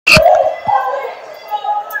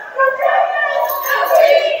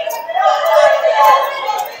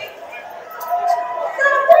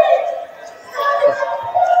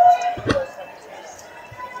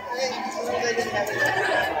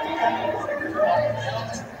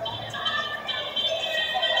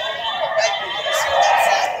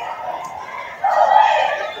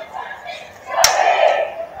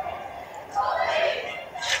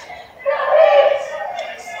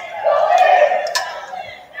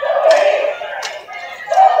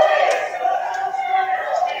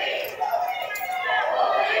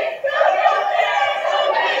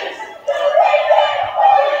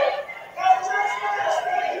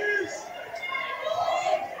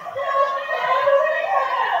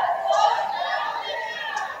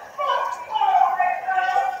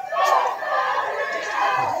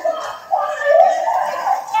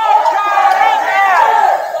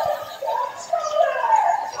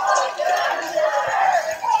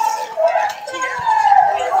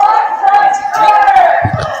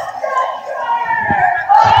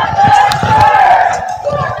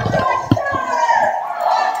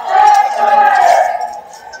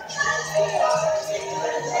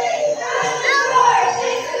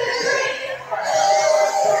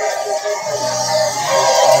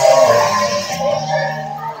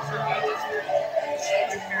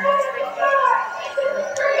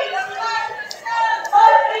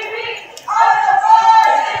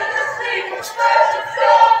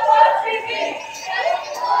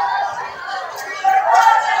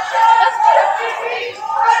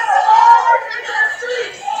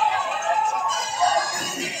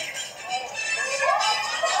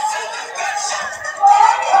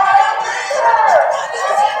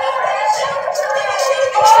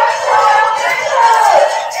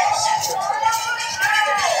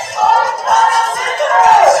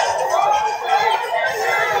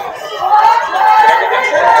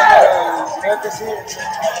You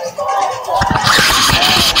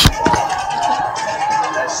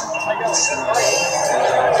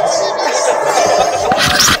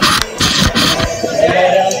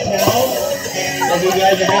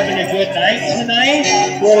guys are having a good night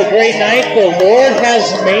tonight. What a great night the Lord has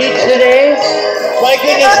made today. My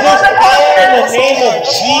goodness, there's power in the name of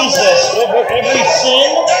Jesus over every sin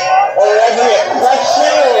or every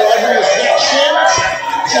oppression or every addiction.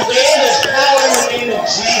 Today there's power in the name of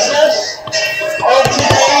Jesus. Oh,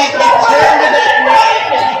 today you can turn to that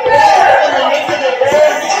name and declare in the name of the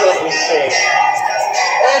Lord you will be saved.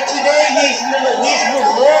 Oh, today he's the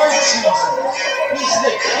Lord Jesus. He's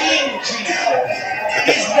the King Jesus.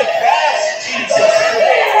 He's the best Jesus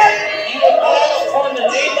today. You will call upon the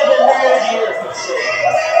name of the Lord, you will be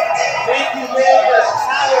saved. Thank you, Lord, there's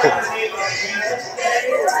power in the name of Jesus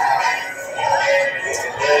today.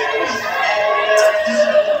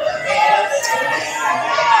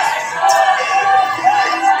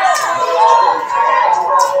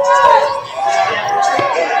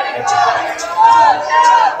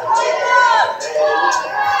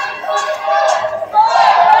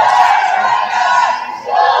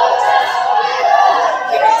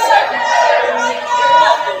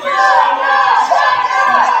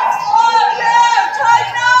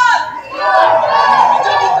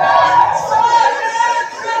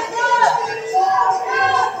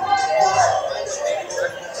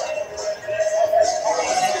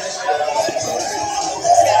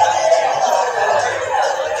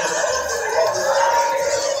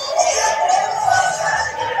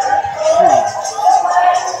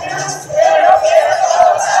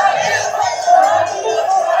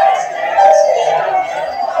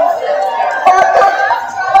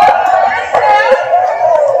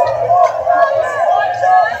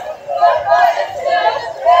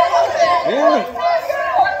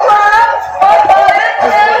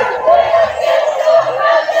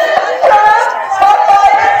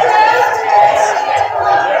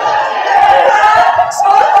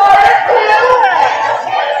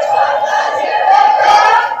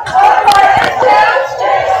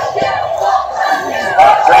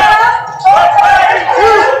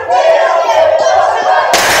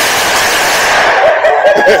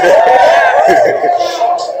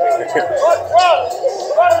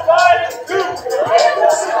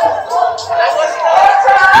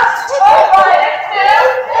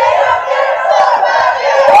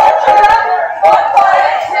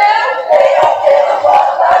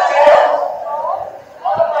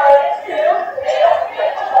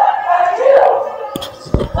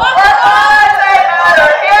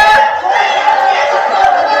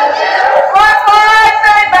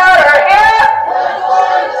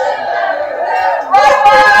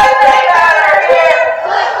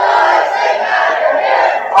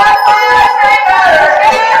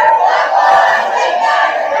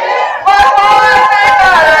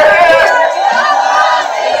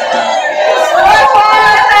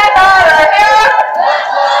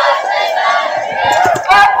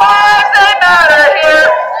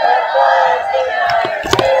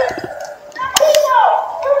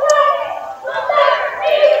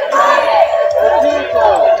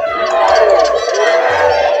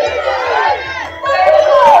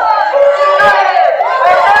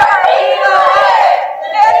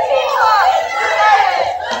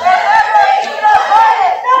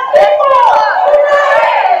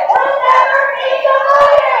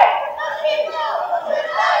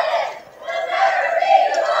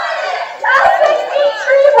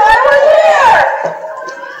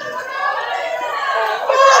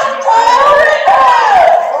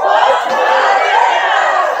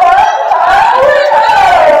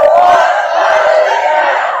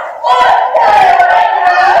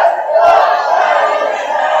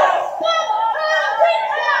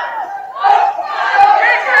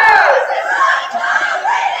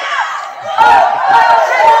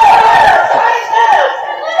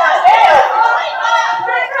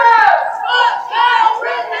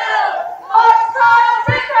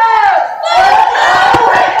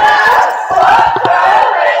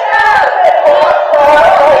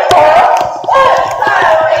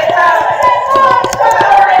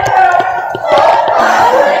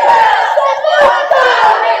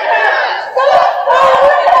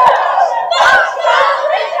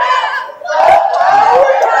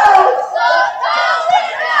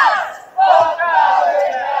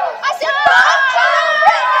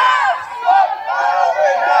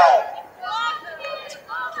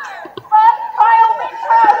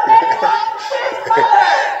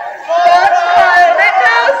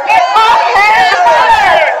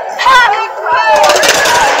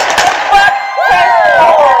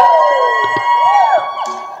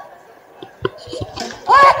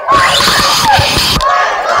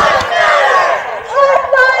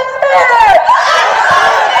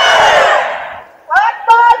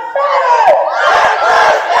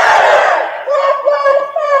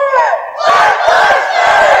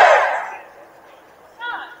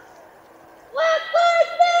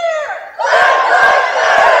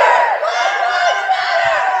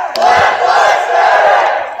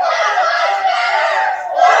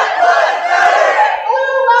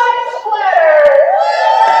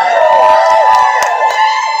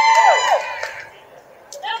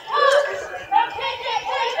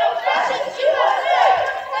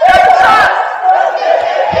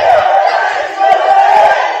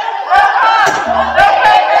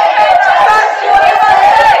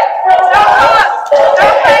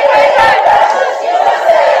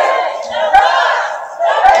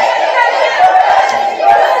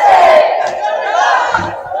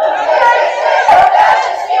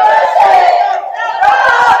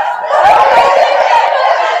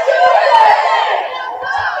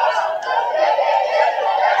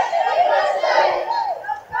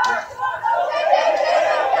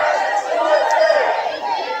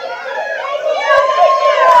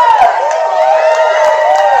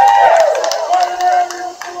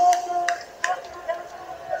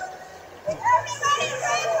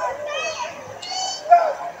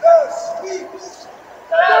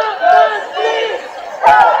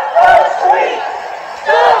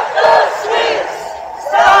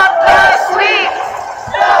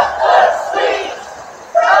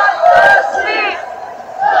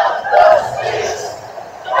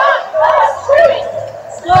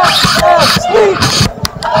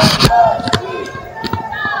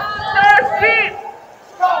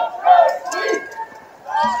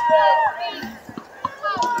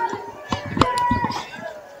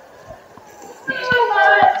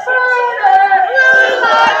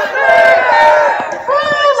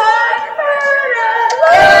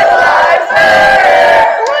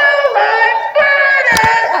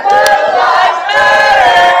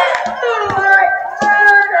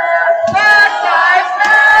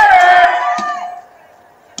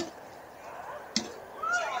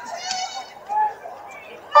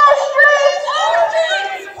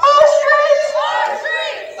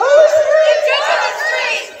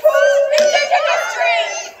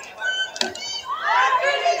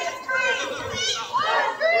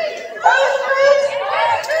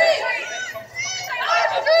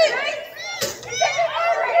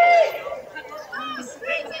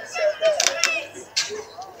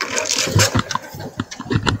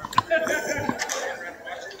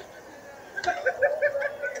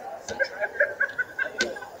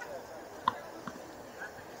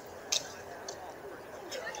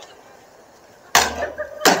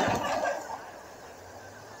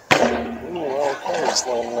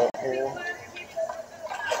 out here.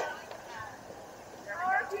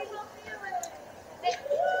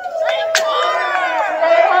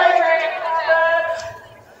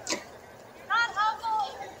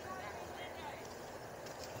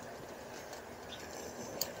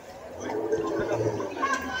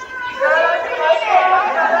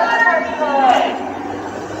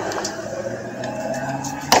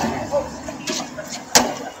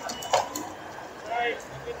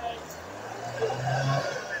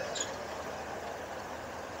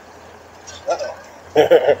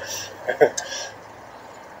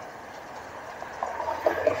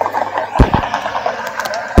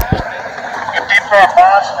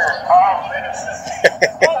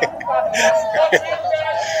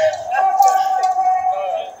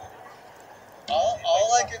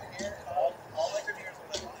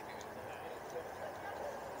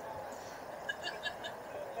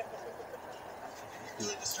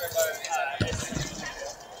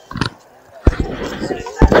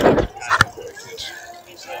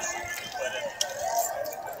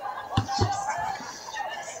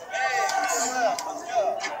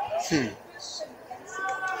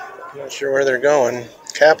 Not sure where they're going.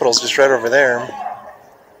 Capitol's just right over there.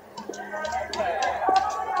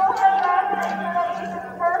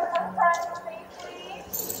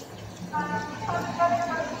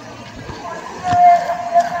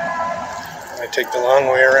 I take the long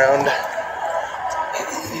way around.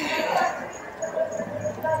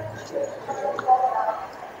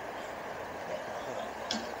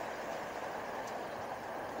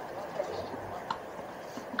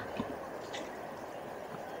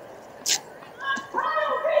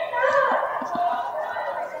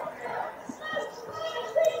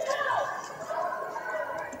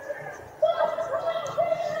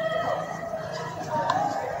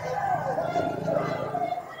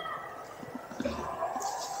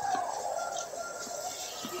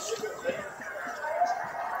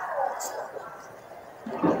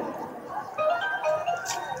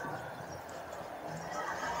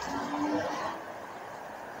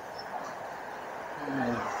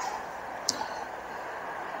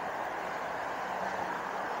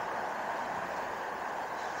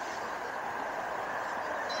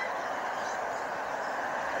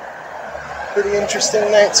 Pretty interesting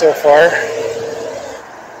night so far.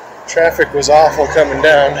 Traffic was awful coming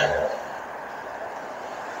down.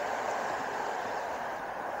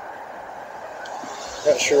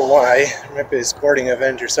 Not sure why. There might be a sporting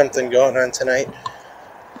event or something going on tonight.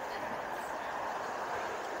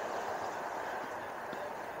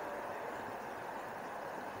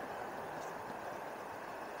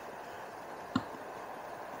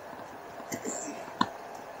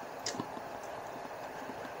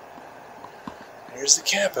 Here's the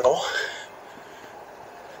Capitol.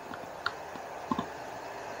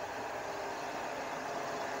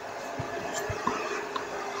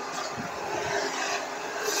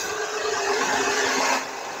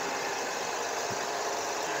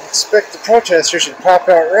 I expect the protesters should pop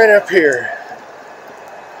out right up here.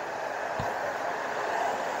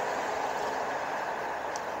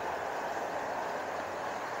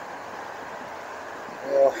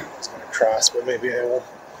 Well, I was going to cross, but maybe I will.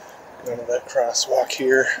 Go to that crosswalk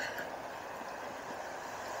here.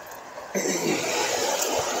 I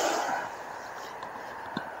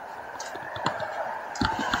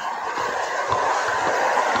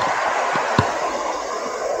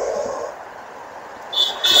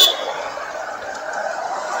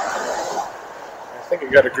think I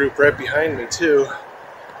got a group right behind me too.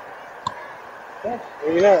 Oh,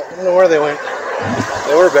 maybe not. I don't know where they went.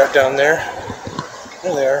 They were back down there.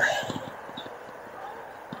 There they are.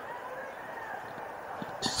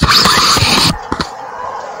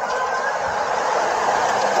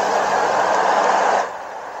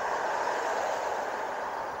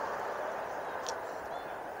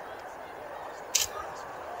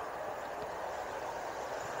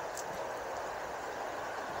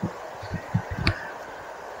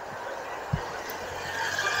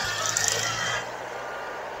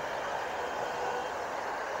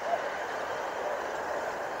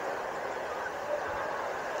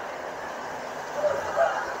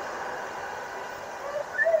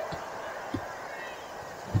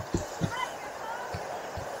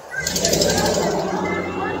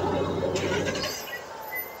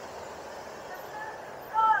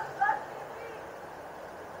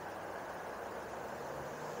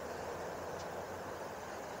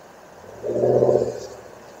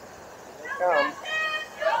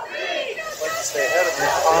 Stay ahead of me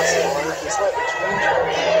if possible. Just let me change.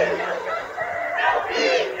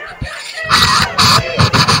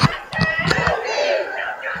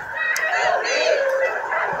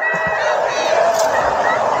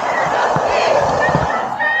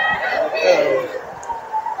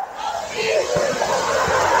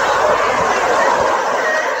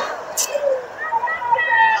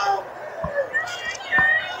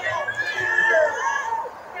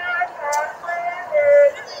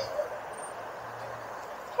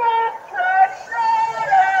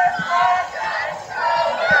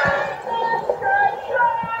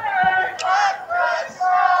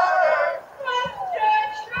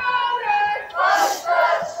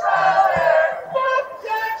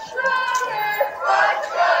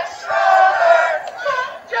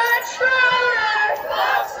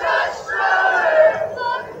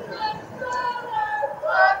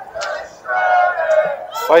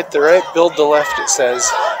 Fight the right, build the left, it says.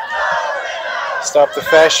 Stop the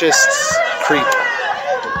fascists, creep.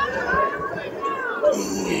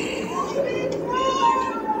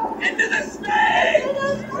 Into the street!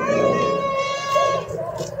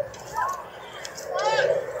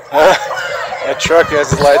 That truck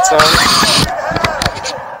has the lights on.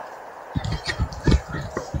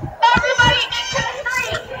 Everybody into the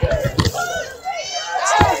street!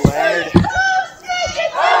 Leonard.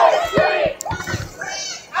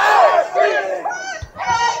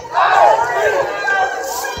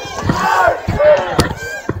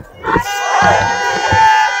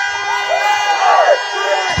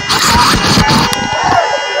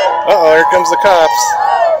 Uh-oh, here comes the cops.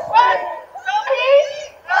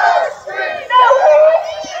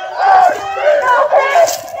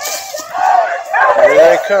 Here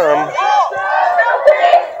they come.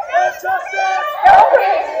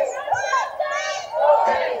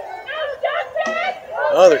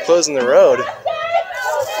 Oh, they're closing the road.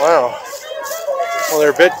 Wow. Well,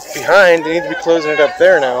 they're a bit behind. They need to be closing it up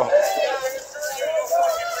there now.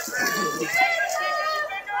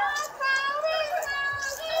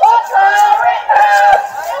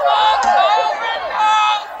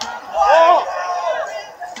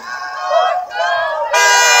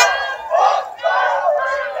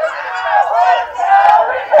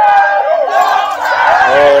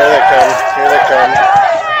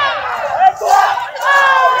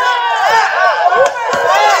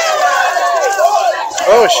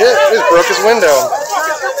 Oh shit, he just broke his window.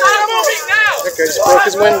 That guy just broke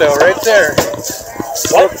his window right there.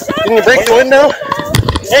 What? Didn't you break the window?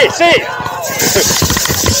 Hey, see!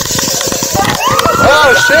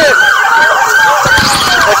 Oh shit!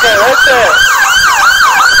 That guy right there.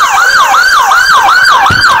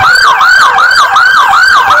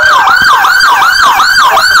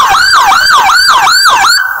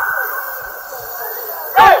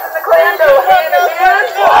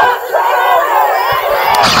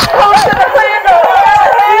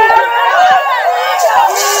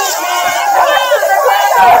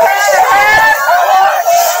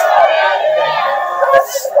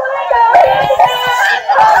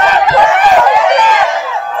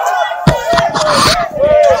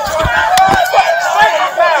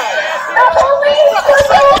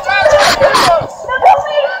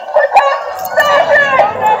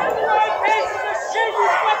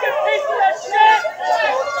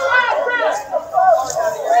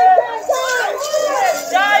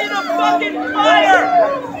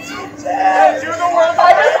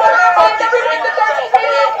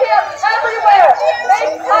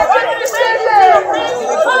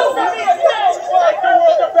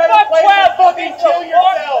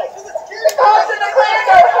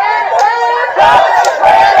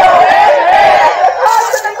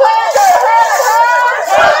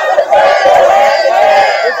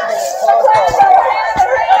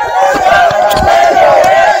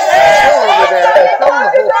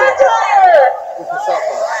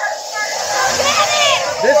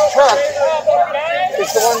 This truck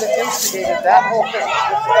is the one that instigated that whole thing.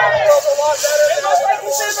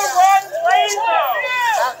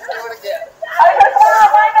 Do it again. I just want to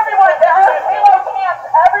remind everyone there are halo cams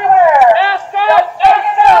everywhere. Just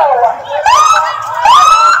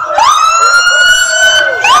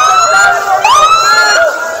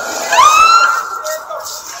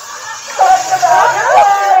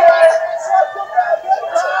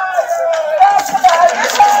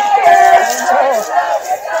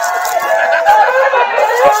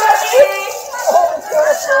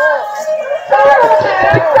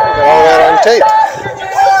All that on tape.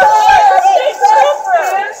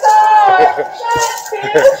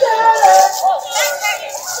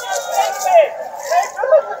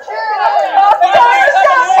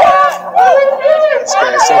 This guy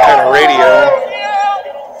has some kind of radio.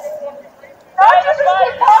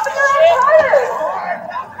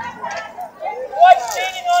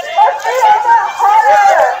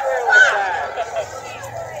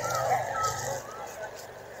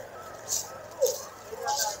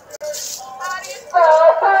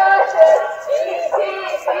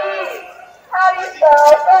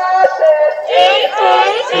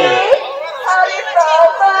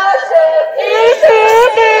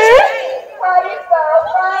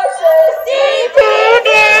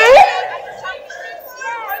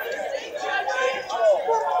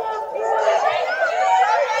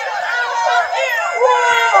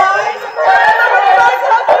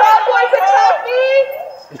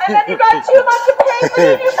 And then you got too much to pay for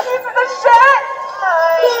you pieces of shit.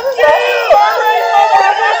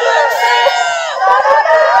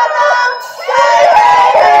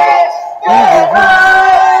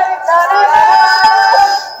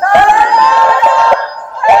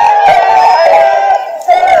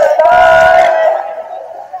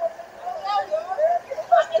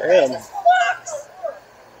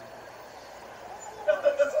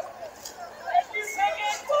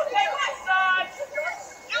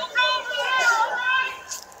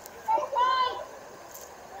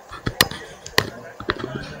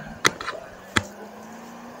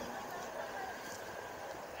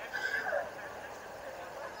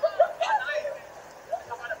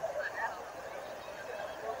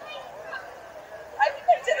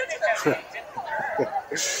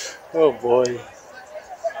 Oh boy.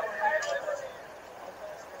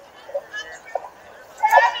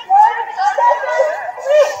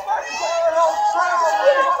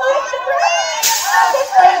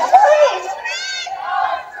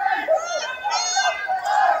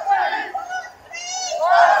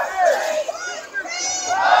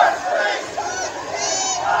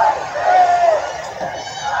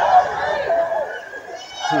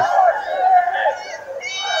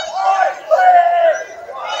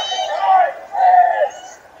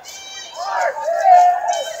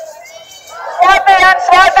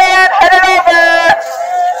 SWAT van, headed over.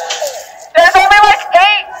 There's only like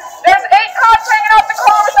 8. There's 8 cops hanging out the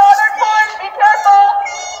car with the other cars. Be careful.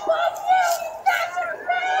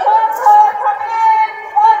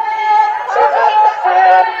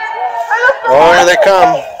 Oh, here they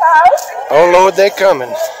come. Oh Lord, they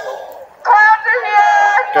coming. Clowns are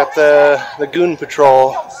here. Got the goon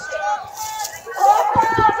patrol.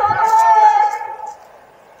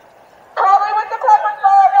 Probably with the pepper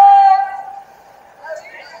spray.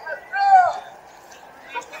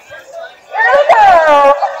 Here we go.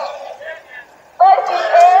 Like the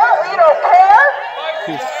air, we don't care.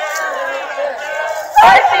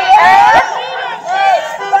 Like the air.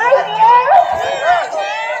 Like the air.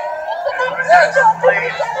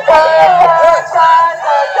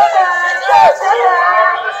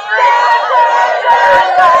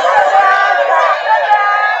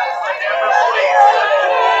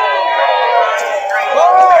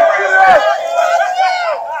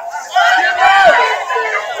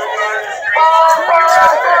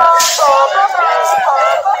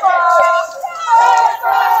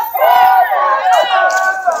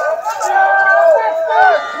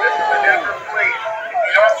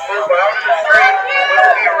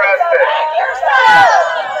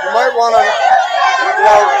 You might want to get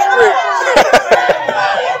out of the street.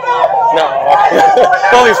 No,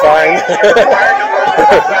 they'll be fine.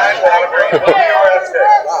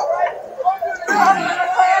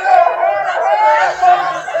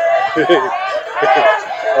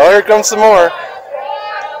 Oh, here comes some more.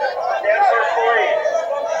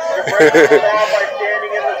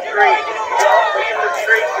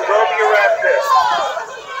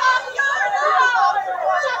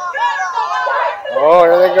 Oh,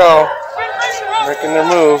 here they go. Making their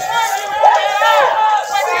move.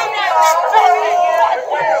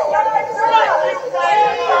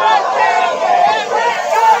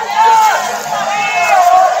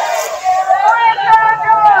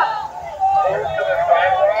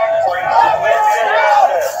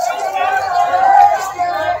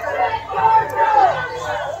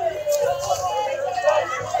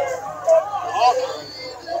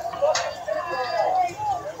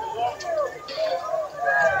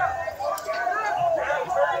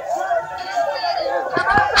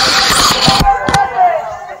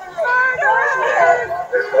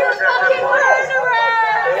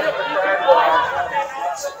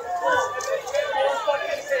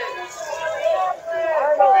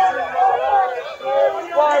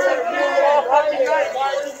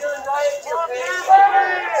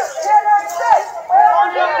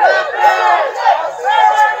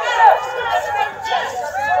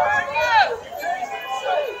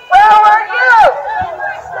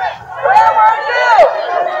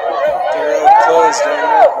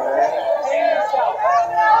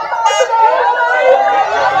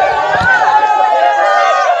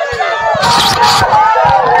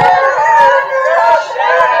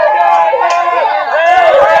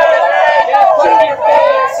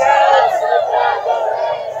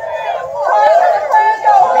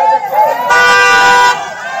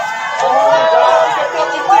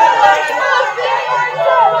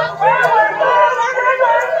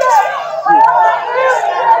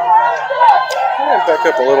 Back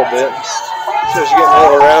up a little bit. Shows you getting a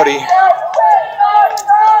little rowdy.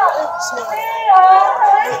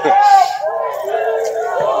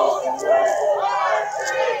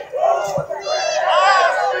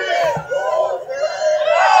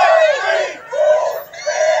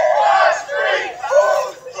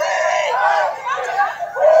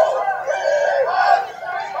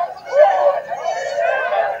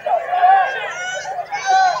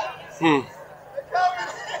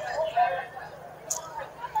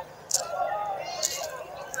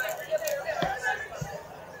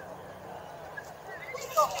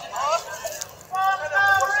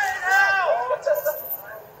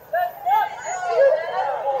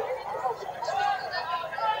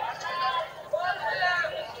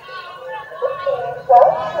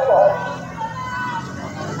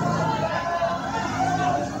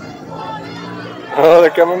 Oh,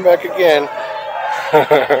 they're coming back again.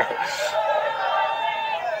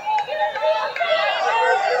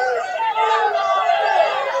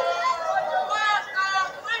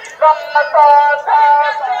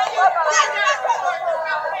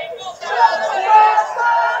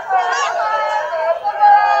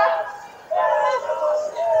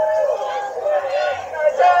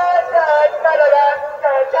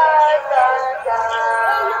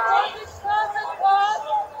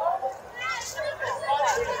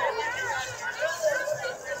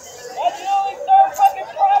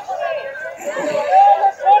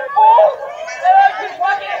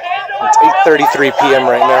 8:33 p.m.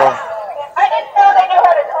 right now. I didn't know they knew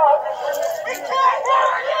how to talk.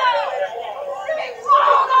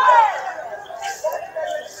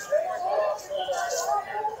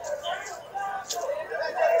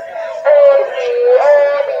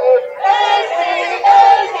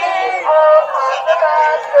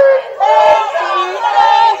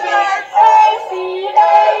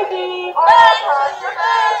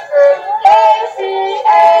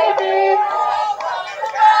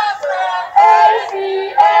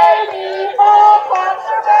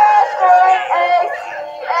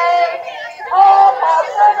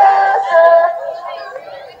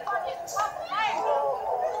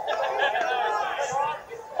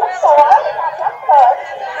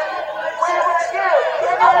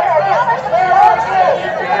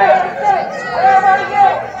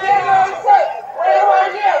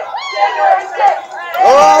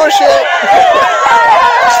 Oh shit!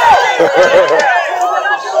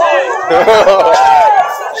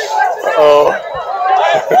 Uh-oh.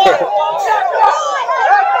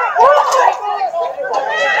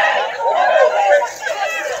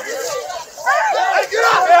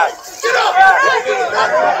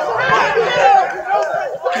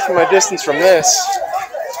 Keeping my distance from this.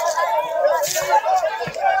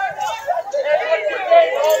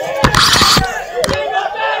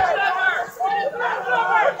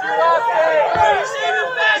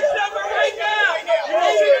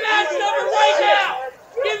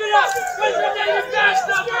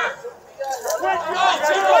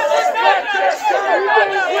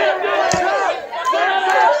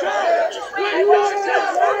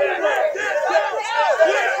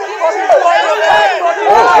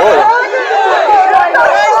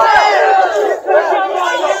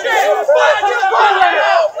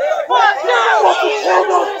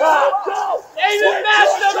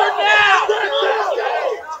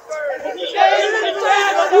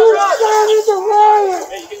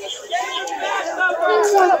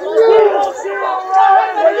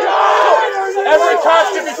 Every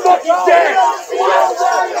cop should be fucking dead!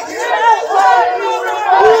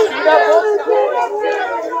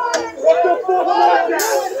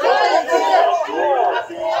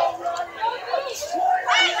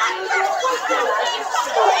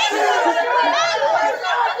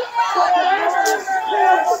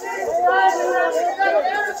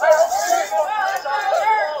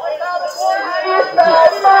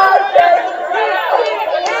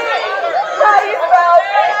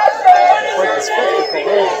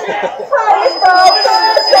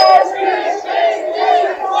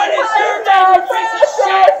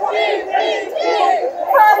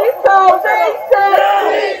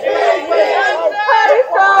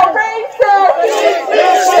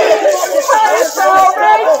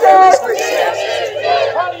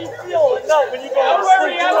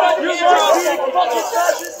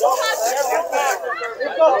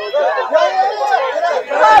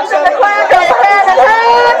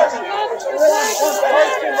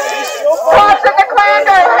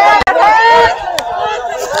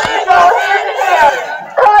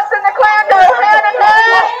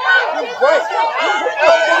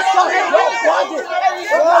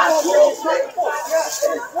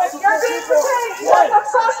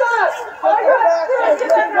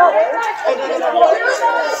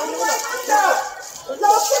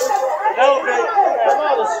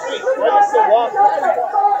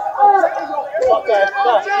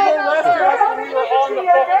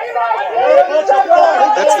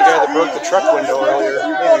 That's the guy that broke the truck window earlier.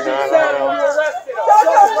 Maybe not, I don't know.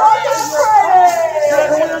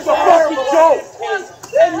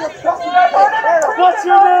 What's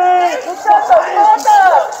your name?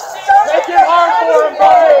 Make it hard for him,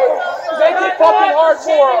 buddy. Make it fucking hard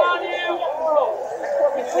for him.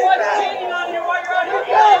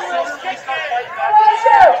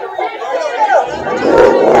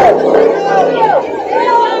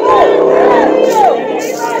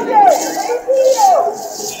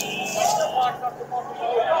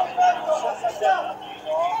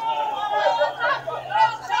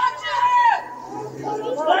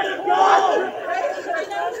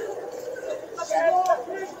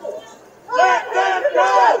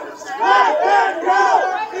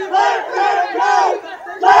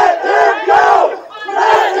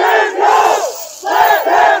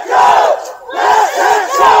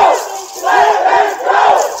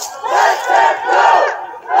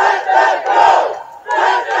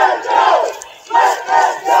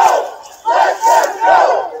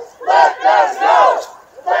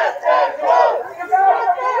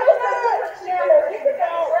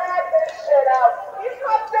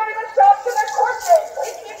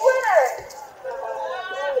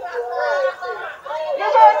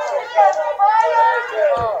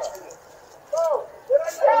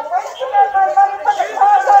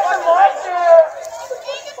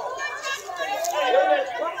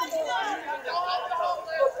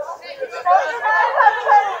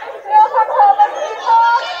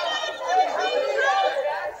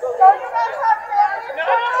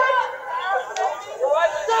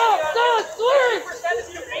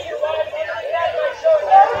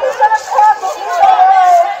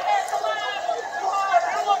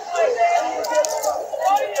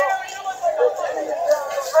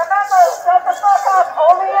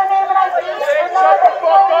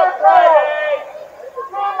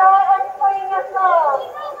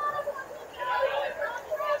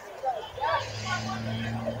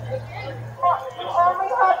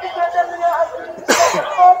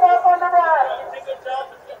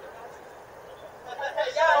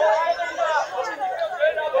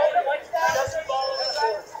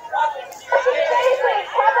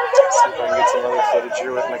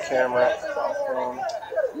 picture with my camera.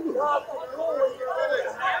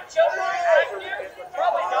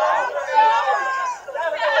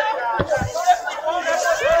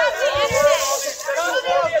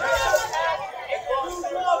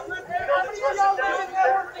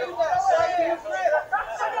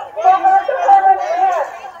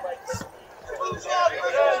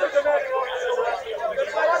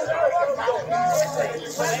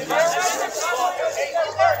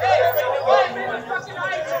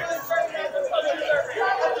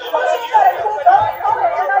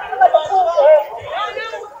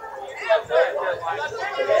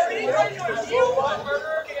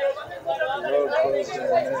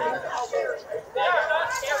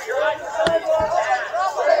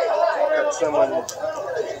 Someone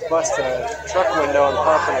bust a truck window and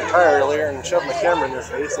pop in a car earlier and shoved my camera in their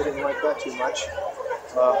face. I didn't like that too much.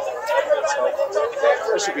 So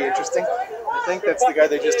that should be interesting. I think that's the guy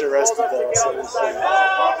they just arrested though, so we'll see.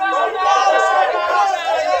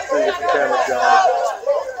 Bring the camera down.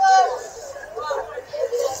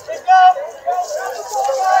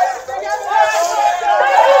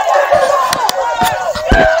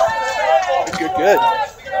 Good. I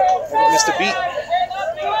haven't missed a beat.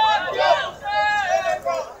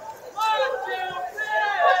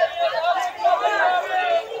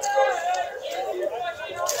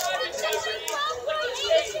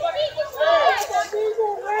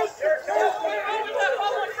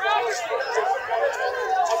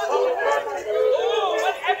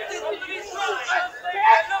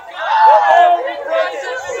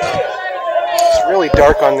 It's really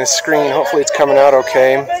dark on this screen. Hopefully it's coming out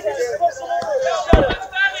okay.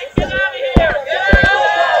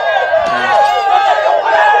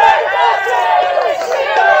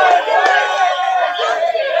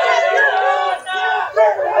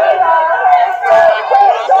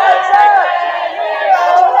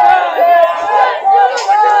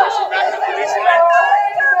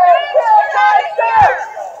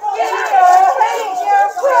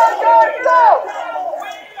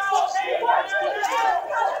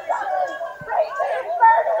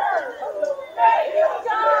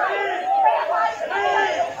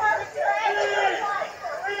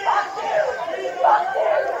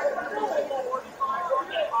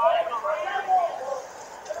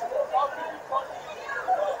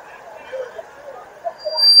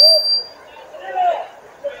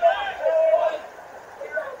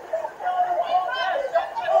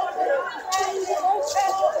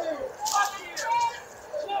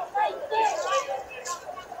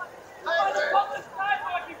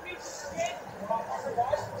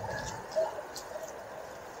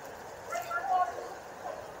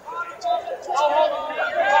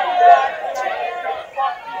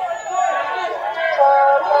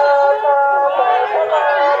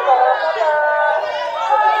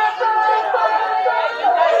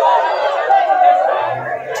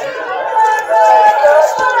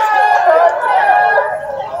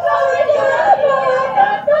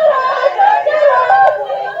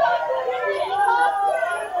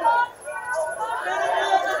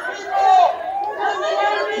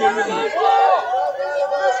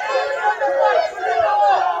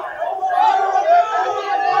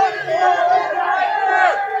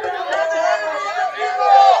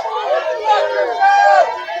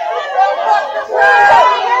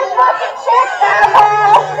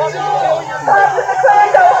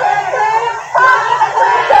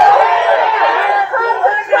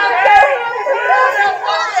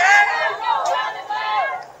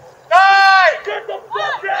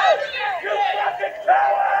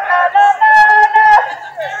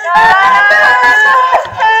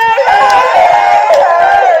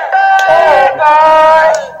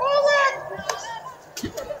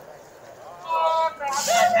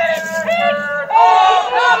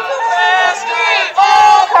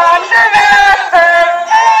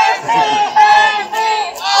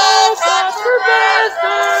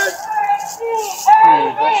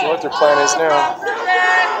 Not sure what their plan is now.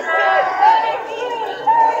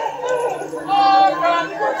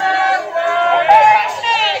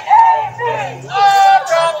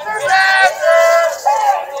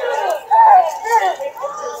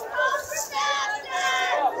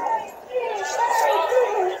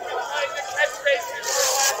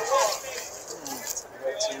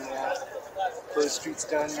 Closed streets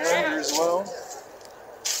down yonder as well.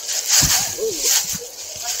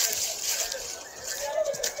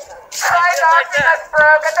 Hi, Optimus, bro.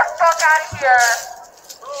 Get the fuck out of here.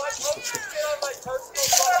 Get the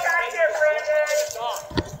fuck out of here, Brandon.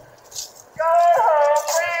 Go home,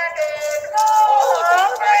 Brandon. Go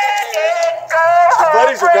home, Brandon. Go home, Your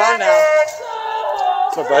buddies are gone now.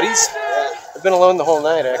 My buddies? I've been alone the whole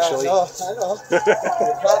night, actually. I know. We're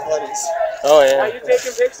not buddies. Oh, Why yeah. are you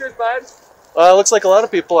taking pictures, bud? Looks like a lot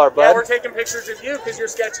of people are, bud. Yeah, we're taking pictures of you because you're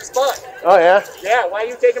sketchy as fuck. Oh, yeah? Yeah, why are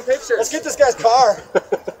you taking pictures? Let's get this guy's car.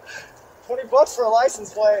 $20 for a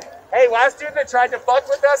license plate. Hey, last dude that tried to fuck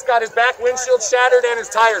with us got his back windshield shattered and his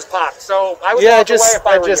tires popped. So I would Yeah, walk away if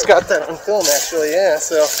I I were just you. got that on film, actually, yeah,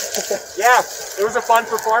 so. Yeah, it was a fun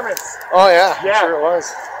performance. Oh, yeah, Yeah. sure it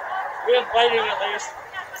was. We had lighting at least.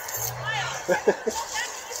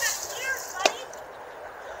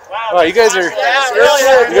 Wow, Oh, you guys are, yeah,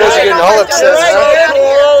 you guys are getting all upset,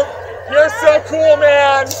 huh? You're so cool,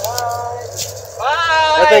 man.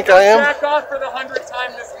 Bye. I think I am. Back off for the 100th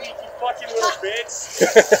time this week, you fucking little bitch.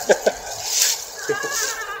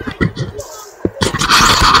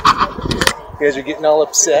 You guys are getting all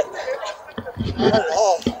upset.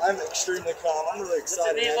 Oh, I'm extremely calm. I'm really It's a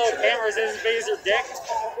excited. neat little camera. Is it as big as your dick?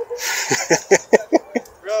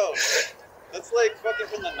 Bro, that's like fucking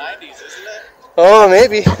from the 90s, isn't it? Oh,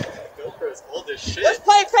 maybe. GoPro's old as shit. Let's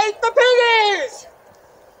play Fake the Piggies!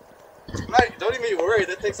 Don't even be worried,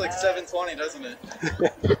 that takes like 720, doesn't it?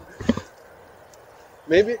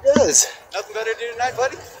 Maybe it does. Nothing better to do tonight,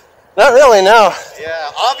 buddy? Not really, no.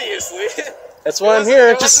 Yeah, obviously. That's why I'm here,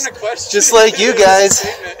 It wasn't a question. just like you It was a guys.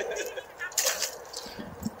 statement.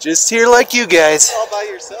 Just here like you guys. All by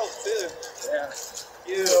yourself, too. Yeah.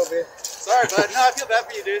 You. Sorry, bud. No, I feel bad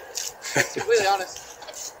for you, dude. To be completely honest.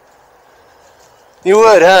 You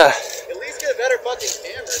would, huh? At least get a better fucking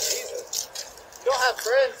camera, Jesus. You don't have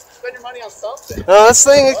friends, spend your money on something. Well, this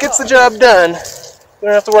thing, it gets the job done. You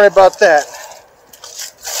don't have to worry about that.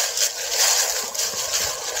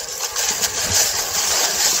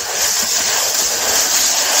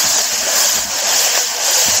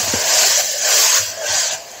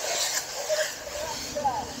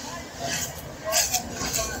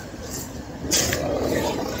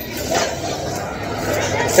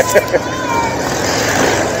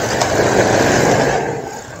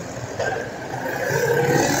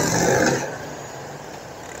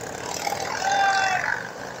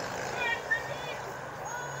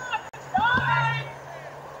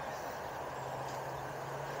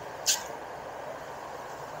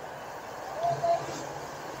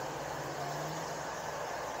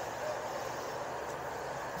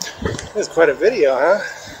 This is quite a video, huh?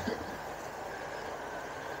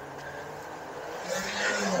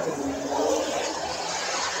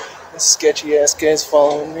 This sketchy ass guy's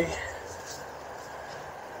following me.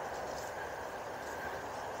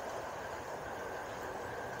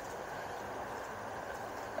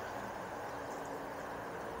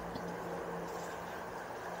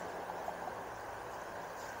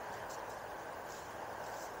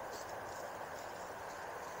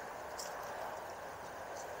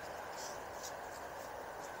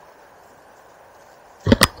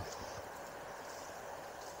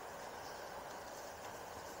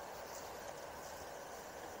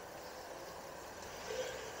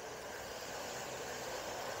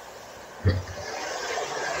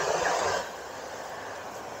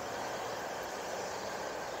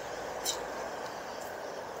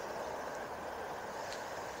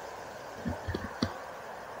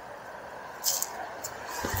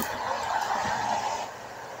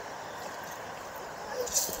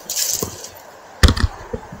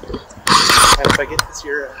 And if I get this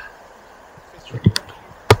here, picture.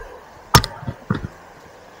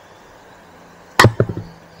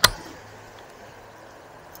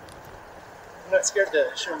 I'm not scared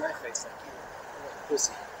to show my face like you. I'm a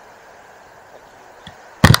pussy.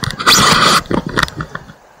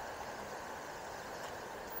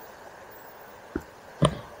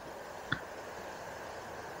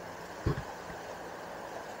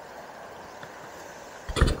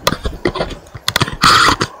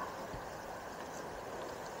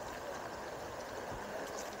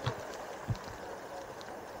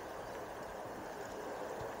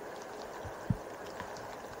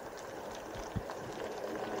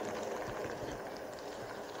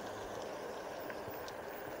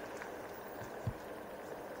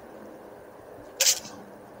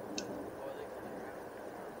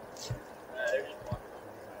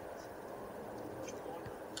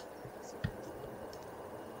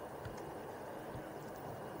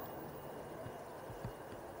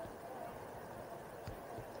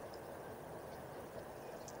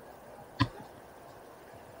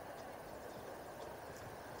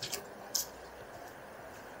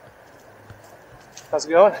 How's it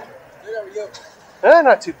going? Good, how are you?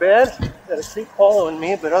 Not too bad. Got a creep following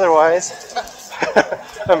me, but otherwise,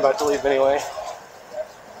 I'm about to leave anyway.